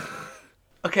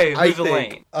 Okay, who's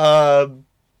Elaine? I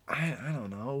don't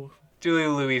know. Julia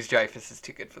Louis-Dreyfus is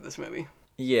too good for this movie.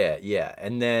 Yeah.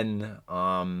 And then,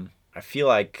 I feel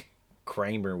like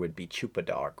Kramer would be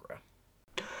Chupadogra.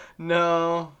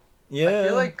 No. Yeah. I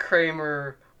feel like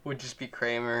Kramer would just be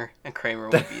Kramer, and Kramer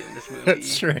would be in this movie.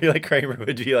 That's true. Like Kramer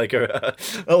would be like a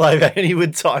live, and he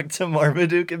would talk to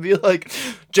Marmaduke and be like,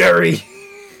 Jerry,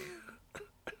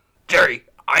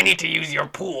 I need to use your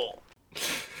pool.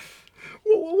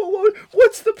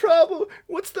 What's the problem?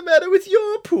 What's the matter with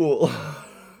your pool?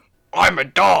 I'm a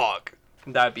dog.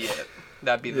 That'd be it.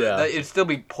 It'd still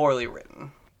be poorly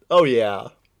written. Oh, yeah.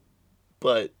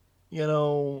 But,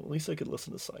 at least I could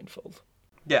listen to Seinfeld.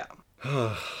 Yeah.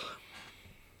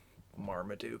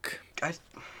 Marmaduke. I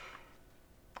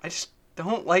just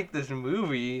don't like this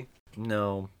movie.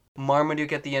 No.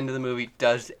 Marmaduke at the end of the movie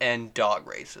does end dog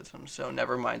racism, so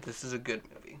never mind. This is a good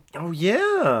movie. Oh,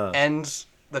 yeah. Ends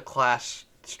the class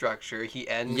structure. He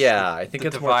ends I think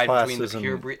it's divide more between the classism.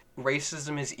 pure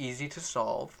racism is easy to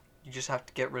solve. You just have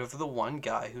to get rid of the one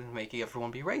guy who's making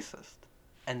everyone be racist,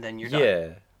 and then you're done. Yeah,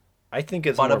 I think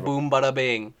it's bada boom, bada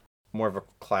bing. More of a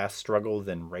class struggle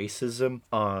than racism.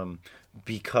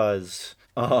 Because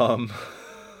the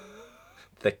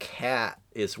cat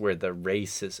is where the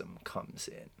racism comes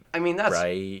in. I mean, that's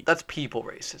right. That's people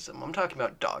racism. I'm talking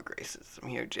about dog racism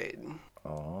here, Jaden.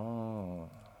 Oh.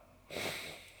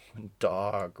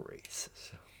 Dog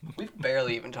racism. We've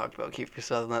barely even talked about Kiefer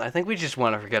Sutherland. I think we just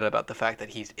want to forget about the fact that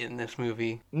he's in this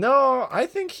movie. No, I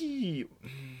think he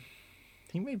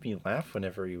made me laugh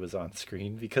whenever he was on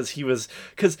screen because him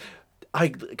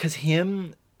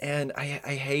and I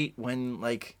hate when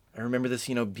I remember this,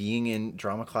 being in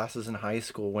drama classes in high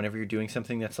school. Whenever you're doing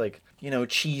something that's like,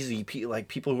 cheesy, like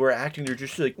people who are acting, they're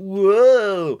just like,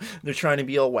 whoa, they're trying to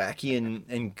be all wacky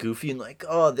and goofy and like,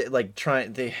 oh, they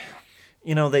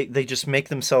just make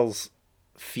themselves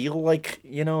feel like,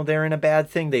 they're in a bad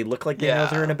thing. They look like they know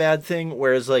they're in a bad thing.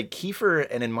 Whereas like Kiefer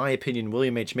and, in my opinion,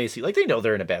 William H. Macy, like they know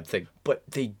they're in a bad thing, but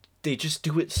they just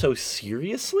do it so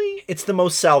seriously. It's the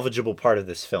most salvageable part of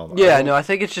this film. Yeah, no, I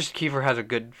think it's just Kiefer has a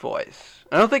good voice.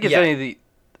 I don't think it's any of the...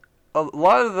 A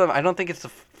lot of them, I don't think it's the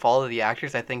fault of the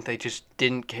actors. I think they just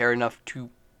didn't care enough to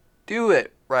do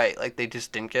it right. Like, they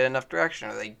just didn't get enough direction,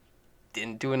 or they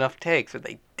didn't do enough takes, or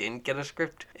they didn't get a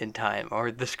script in time, or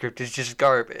the script is just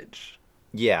garbage.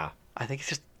 Yeah. I think it's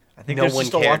just... I think no one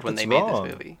cared when they made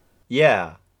this movie.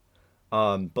 Yeah.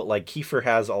 But like Kiefer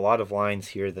has a lot of lines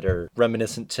here that are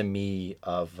reminiscent to me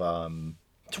of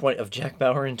Jack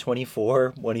Bauer in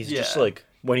 24 when he's just like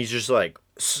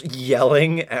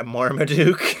yelling at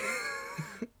Marmaduke,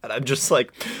 and I'm just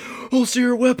like, "I'll see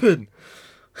your weapon."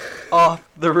 Off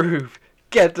the roof,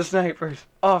 get the snipers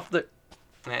off the.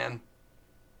 Man,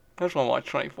 I just want to watch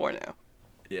 24 now.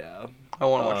 Yeah, I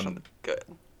want to watch something good.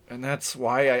 And that's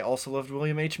why I also loved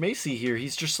William H. Macy here.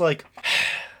 He's just like,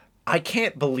 I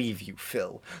can't believe you,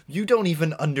 Phil. You don't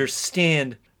even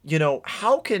understand,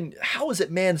 how is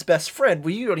it man's best friend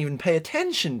when you don't even pay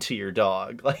attention to your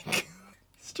dog? Like,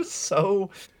 he's just so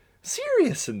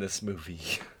serious in this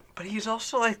movie. But he's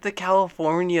also like the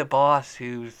California boss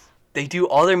they do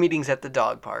all their meetings at the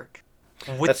dog park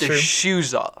with their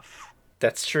shoes off.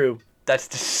 That's true. That's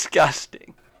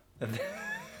disgusting.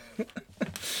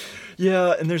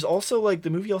 Yeah, and there's also, like, the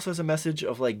movie also has a message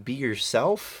of, like, be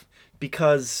yourself.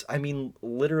 Because, I mean,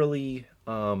 literally,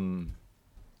 Dad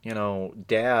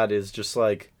is just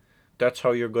like, that's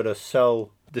how you're going to sell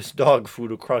this dog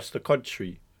food across the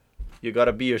country. You got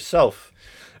to be yourself.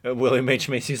 And William H.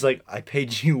 Macy's like, I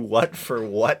paid you what for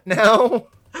what now?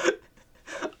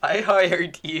 I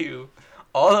hired you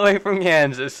all the way from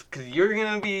Kansas because you're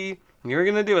going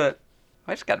to do it.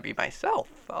 I just got to be myself.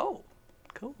 Oh.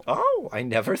 Cool. Oh, I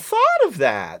never thought of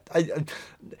that.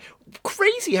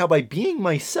 Crazy how by being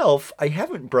myself, I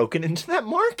haven't broken into that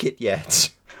market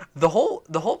yet. The whole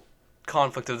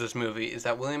conflict of this movie is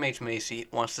that William H. Macy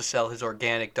wants to sell his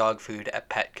organic dog food at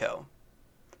Petco.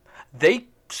 They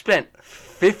spent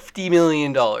 $50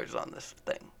 million on this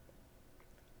thing.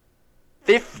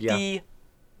 $50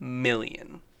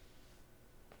 million.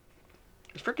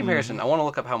 Just for comparison, I want to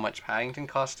look up how much Paddington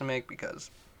costs to make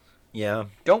because... Yeah.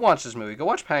 Don't watch this movie. Go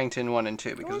watch Paddington 1 and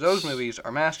 2 because those movies are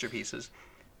masterpieces.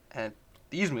 And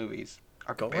these movies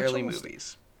are barely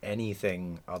movies.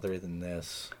 Anything other than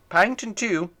this. Paddington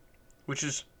 2, which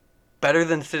is better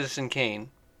than Citizen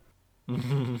Kane,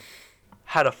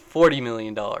 had a $40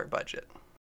 million budget.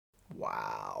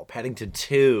 Wow. Paddington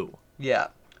 2. Yeah.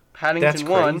 Paddington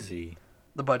 1, crazy.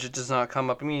 The budget does not come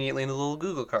up immediately in the little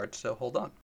Google card, so hold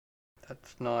on.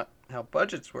 That's not how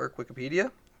budgets work, Wikipedia.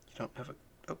 You don't have a...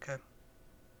 Okay.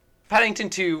 Paddington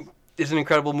 2 is an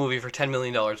incredible movie for $10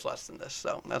 million less than this,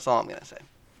 so that's all I'm going to say.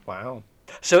 Wow.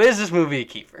 So is this movie a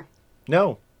Kiefer?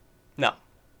 No. No.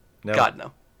 God,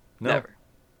 no. No. Never.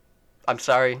 I'm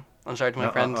sorry. I'm sorry to my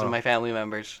friends and my family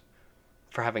members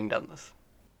for having done this.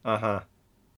 Uh-huh.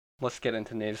 Let's get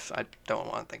into news. I don't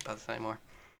want to think about this anymore.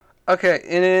 Okay,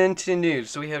 into news.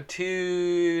 So we have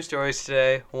two stories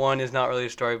today. One is not really a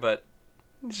story, but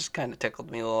it just kind of tickled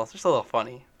me a little. It's just a little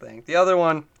funny thing. The other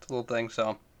one, it's a little thing,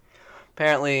 so...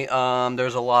 Apparently,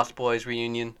 there's a Lost Boys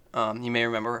reunion. You may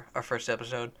remember our first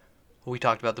episode. We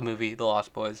talked about the movie The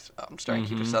Lost Boys, starring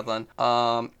Kiefer Sutherland.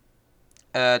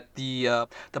 At the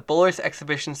Bullis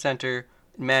Exhibition Centre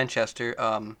in Manchester,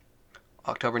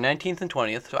 October 19th and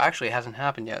 20th. So actually it hasn't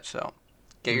happened yet, so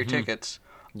get your tickets.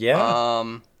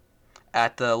 Yeah.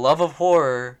 At the Love of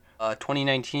Horror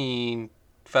 2019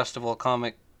 Festival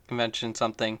Comic Convention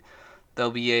something,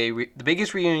 there'll be the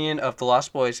biggest reunion of the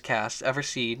Lost Boys cast ever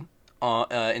seen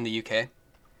in the UK.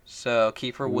 So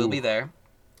Kiefer will be there.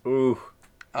 Ooh.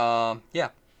 Yeah.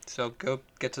 So go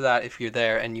get to that if you're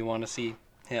there and you want to see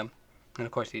him. And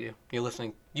of course you do.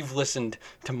 You've listened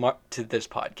to this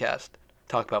podcast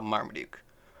talk about Marmaduke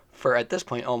for at this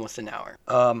point almost an hour.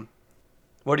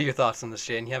 What are your thoughts on this,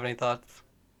 Shane? You have any thoughts?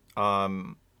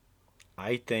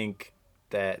 I think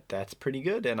that's pretty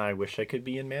good, and I wish I could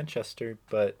be in Manchester,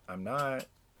 but I'm not.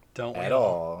 Don't we at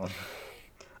all.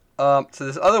 So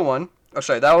this other one,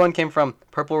 that one came from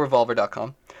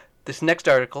purplerevolver.com. This next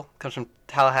article comes from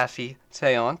Tallahassee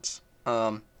Seance.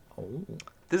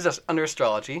 This is under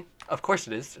astrology. Of course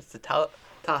it is. It's the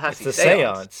Tallahassee Seance.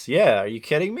 Seance. Yeah, are you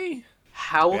kidding me?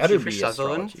 How will Kiefer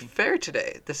Sutherland fare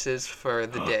today? This is for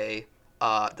the day,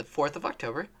 the 4th of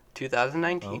October,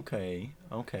 2019.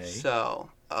 Okay. So,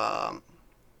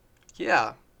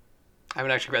 yeah. I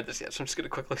haven't actually read this yet, so I'm just going to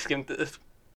quickly skim through this.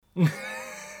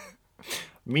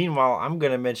 Meanwhile, I'm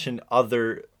going to mention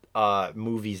other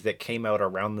movies that came out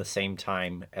around the same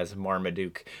time as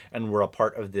Marmaduke and were a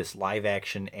part of this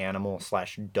live-action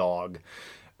animal/dog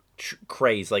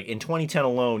craze. Like in 2010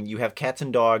 alone, you have Cats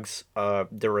and Dogs,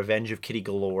 The Revenge of Kitty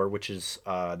Galore, which is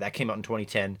that came out in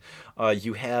 2010.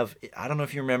 You have, I don't know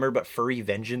if you remember, but Furry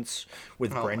Vengeance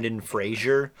with Brendan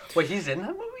Fraser. Wait, he's in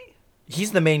that movie?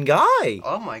 He's the main guy.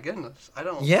 Oh my goodness, I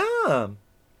don't. Yeah.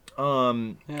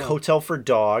 Hotel for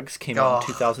Dogs came out in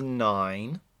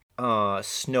 2009.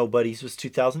 Snow Buddies was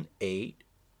 2008.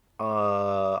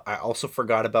 I also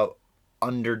forgot about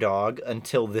Underdog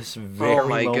until this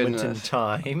very moment in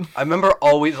time. I remember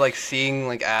always like seeing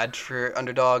like ads for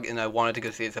Underdog, and I wanted to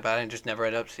go see it so bad, and just never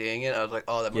ended up seeing it. I was like,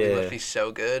 oh, that movie must be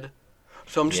so good.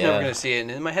 So I'm just never gonna see it.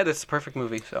 And in my head, it's the perfect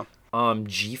movie. So.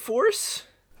 G-Force.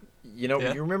 You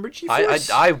remember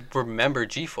G-Force? I remember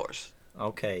G-Force.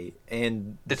 Okay,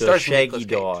 and the Shaggy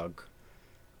Dog.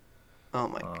 Oh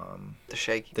my god. The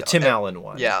Shaggy Dog. The Tim Allen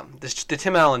one. Yeah, the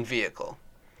Tim Allen vehicle.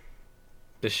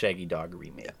 The Shaggy Dog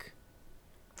remake.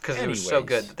 Because it was so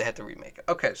good that they had to remake it.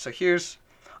 Okay, so here's...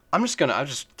 I've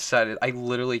just decided I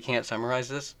literally can't summarize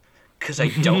this because I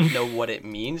don't know what it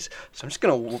means. So I'm just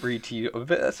going to read to you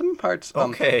some parts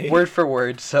word for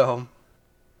word. So,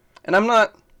 and I'm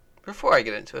not... Before I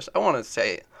get into this, I want to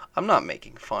say I'm not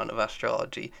making fun of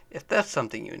astrology. If that's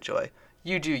something you enjoy,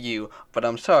 you do you, but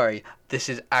I'm sorry, this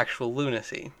is actual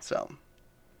lunacy. So,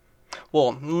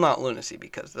 well, not lunacy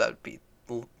because that would be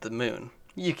the moon.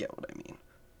 You get what I mean.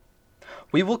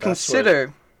 We will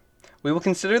consider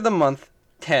the month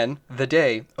 10, the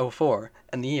day 04,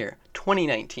 and the year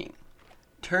 2019.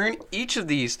 Turn each of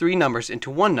these three numbers into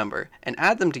one number and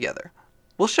add them together.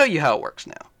 We'll show you how it works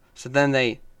now. So then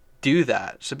they do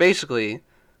that. So basically,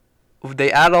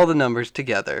 they add all the numbers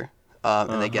together,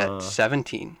 and they get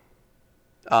 17.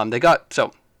 They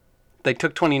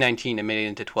took 2019 and made it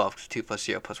into 12 because 2 plus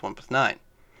 0 plus 1 plus 9.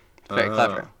 It's very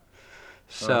clever.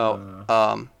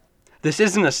 So, this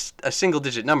isn't a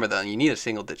single-digit number, though. You need a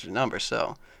single-digit number,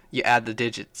 so you add the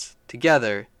digits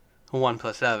together, 1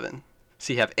 plus 7.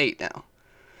 So you have 8 now.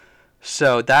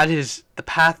 So that is the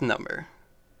path number.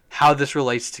 How this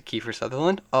relates to Kiefer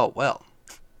Sutherland? Oh, well.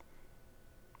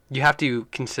 You have to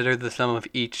consider the sum of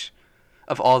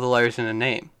all the letters in a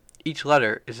name. Each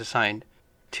letter is assigned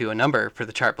to a number for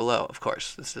the chart below, of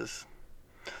course. So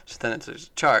then there's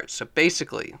a chart. So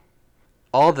basically,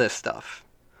 all this stuff.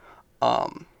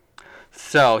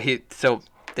 So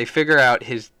they figure out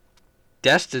his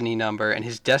destiny number, and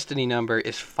his destiny number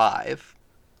is 5.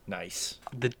 Nice.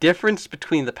 The difference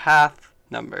between the path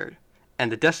number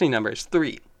and the destiny number is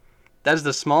 3. That is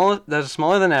a smaller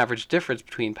than average difference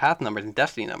between path numbers and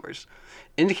destiny numbers,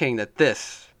 indicating that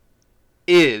this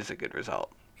is a good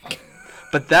result.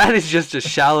 But that is just a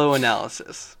shallow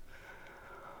analysis.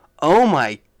 Oh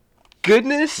my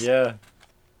goodness. Yeah.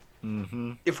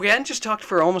 Mm-hmm. If we hadn't just talked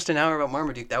for almost an hour about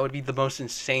Marmaduke, that would be the most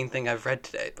insane thing I've read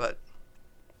today, but...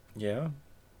 Yeah.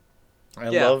 I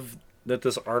love that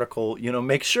this article,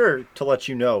 makes sure to let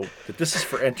you know that this is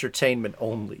for entertainment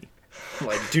only.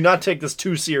 Like, do not take this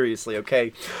too seriously,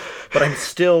 okay? But I'm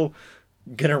still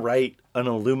gonna write an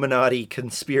Illuminati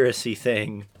conspiracy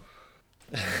thing.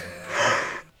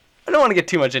 I don't want to get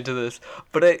too much into this,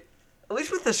 but at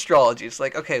least with astrology, it's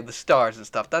like, okay, the stars and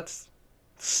stuff, that's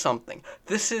something.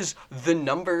 This is the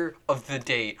number of the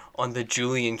date on the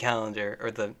Julian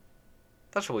calendar,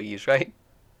 that's what we use, right?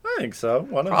 I think so.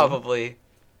 Probably.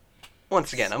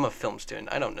 Once again, I'm a film student.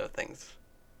 I don't know things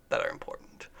that are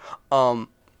important.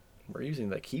 We're using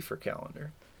the Kiefer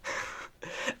calendar.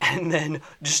 And then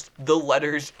just the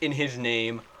letters in his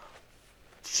name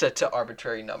set to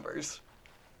arbitrary numbers.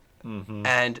 Mm-hmm.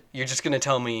 And you're just going to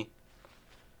tell me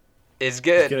it's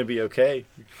good. It's going to be okay.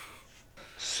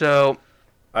 So...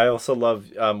 I also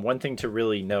love, one thing to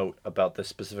really note about this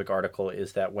specific article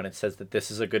is that when it says that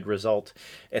this is a good result,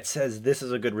 it says this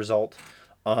is a good result,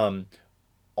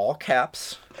 all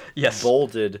caps, yes,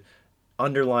 bolded,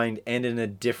 underlined, and in a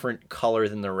different color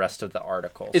than the rest of the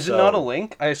article. Is it not a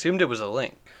link? I assumed it was a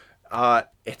link.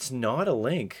 It's not a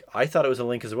link. I thought it was a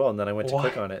link as well, and then I went to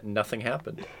click on it, and nothing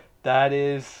happened. That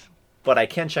is... But I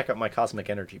can check out my cosmic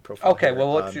energy profile. Okay,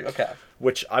 well, let's see. Okay.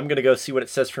 Which I'm going to go see what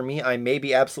it says for me. I may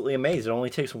be absolutely amazed. It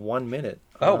only takes 1 minute.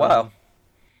 Oh, wow.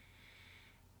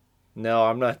 No,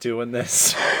 I'm not doing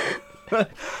this.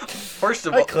 First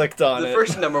of all, I clicked on it. The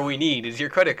first number we need is your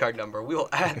credit card number. We will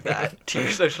add that to your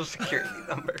social security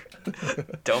number.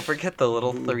 Don't forget the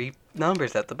little 3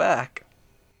 numbers at the back.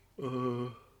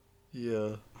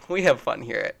 Yeah. We have fun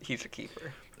here at He's a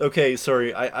Keeper. Okay,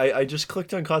 sorry. I just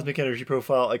clicked on Cosmic Energy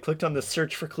Profile. I clicked on the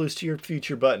search for clues to your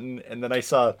future button, and then I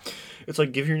saw it's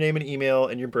like give your name and email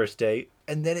and your birthday,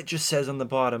 and then it just says on the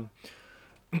bottom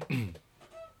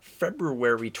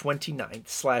February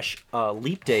 29th /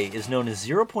 leap day is known as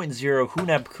 0.0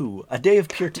 Hunabku, a day of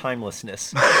pure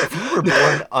timelessness. If you were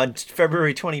born on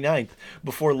February 29th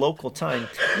before local time,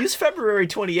 use February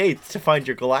 28th to find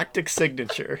your galactic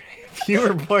signature. If you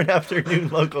were born after noon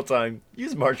local time,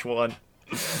 use March 1.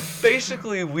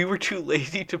 Basically, we were too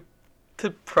lazy to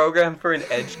program for an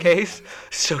edge case,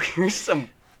 so here's some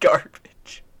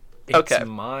garbage. It's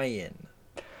Mayan.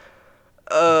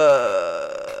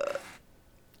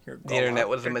 The internet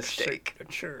was a mistake.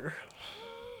 Sure.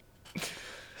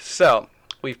 So,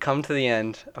 we've come to the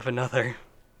end of another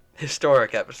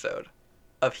historic episode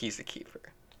of He's a Keeper.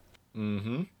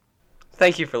 Mm-hmm.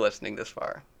 Thank you for listening this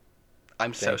far.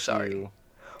 I'm so sorry.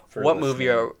 What movie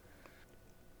are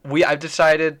I've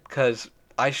decided, because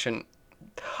I shouldn't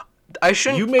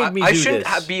You made me do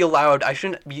this. Be allowed. I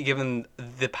shouldn't be given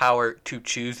the power to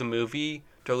choose a movie,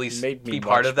 to at least be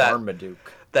part of that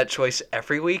Marmaduke. That choice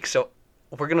every week. So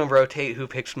we're gonna rotate who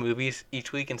picks movies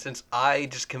each week. And since I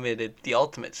just committed the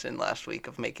ultimate sin last week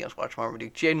of making us watch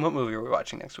Marmaduke, Jaden, what movie are we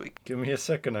watching next week? Give me a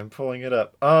second. I'm pulling it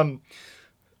up.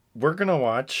 We're gonna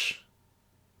watch.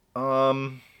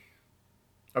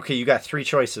 Okay, you got 3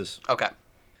 choices. Okay.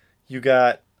 You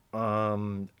got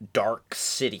Dark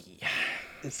City.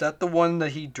 Is that the one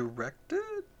that he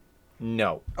directed?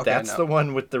 No, that's the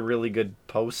one with the really good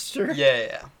poster.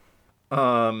 Yeah.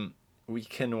 We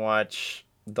can watch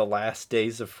The Last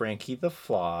Days of Frankie the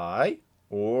Fly,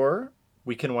 or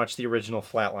we can watch the original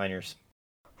Flatliners.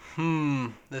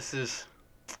 This is.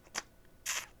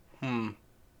 I'm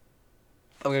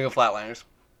gonna go Flatliners.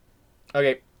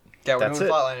 Okay. Yeah, we're going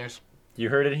Flatliners. You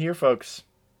heard it here, folks.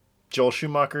 Joel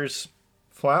Schumacher's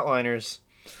Flatliners.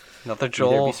 Another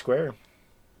Joel. Be square.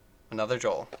 Another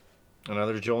Joel.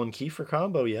 Another Joel and Kiefer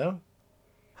combo, yeah.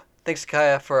 Thanks to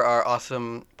Kaya for our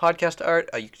awesome podcast art.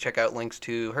 You can check out links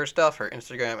to her stuff, her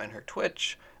Instagram, and her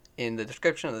Twitch in the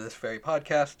description of this very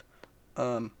podcast.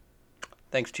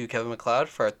 Thanks to Kevin MacLeod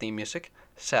for our theme music,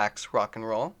 Sax Rock and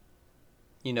Roll.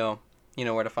 You know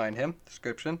where to find him.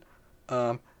 Description.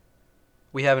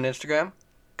 We have an Instagram.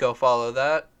 Go follow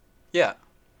that. Yeah.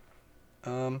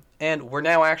 And we're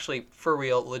now actually, for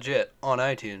real, legit, on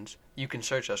iTunes. You can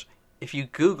search us. If you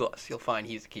Google us, you'll find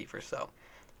He's a Keeper. So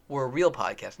we're a real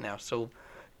podcast now. So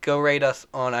go rate us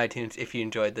on iTunes if you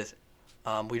enjoyed this.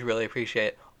 We'd really appreciate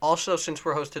it. Also, since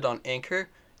we're hosted on Anchor,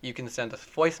 you can send us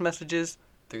voice messages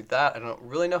through that. I don't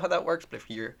really know how that works, but if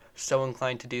you're so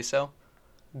inclined to do so,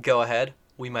 go ahead.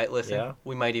 We might listen. Yeah.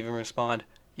 We might even respond.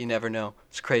 You never know.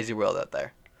 It's a crazy world out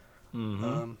there.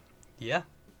 Mm-hmm. Yeah.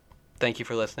 Thank you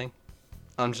for listening.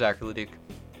 I'm Zachary Leduc.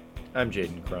 I'm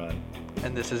Jaden Cron.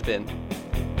 And this has been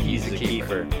He's a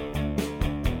Keeper.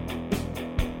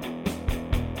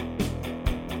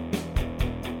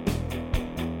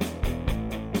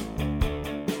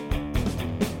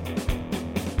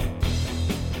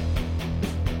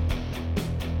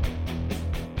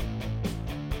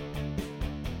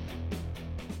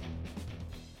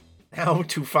 Now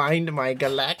to find my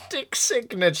galactic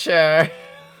signature.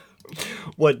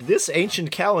 What this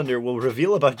ancient calendar will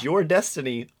reveal about your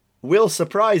destiny will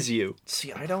surprise you.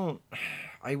 See,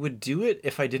 I would do it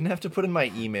if I didn't have to put in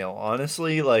my email.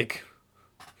 Honestly,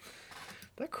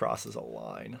 that crosses a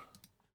line.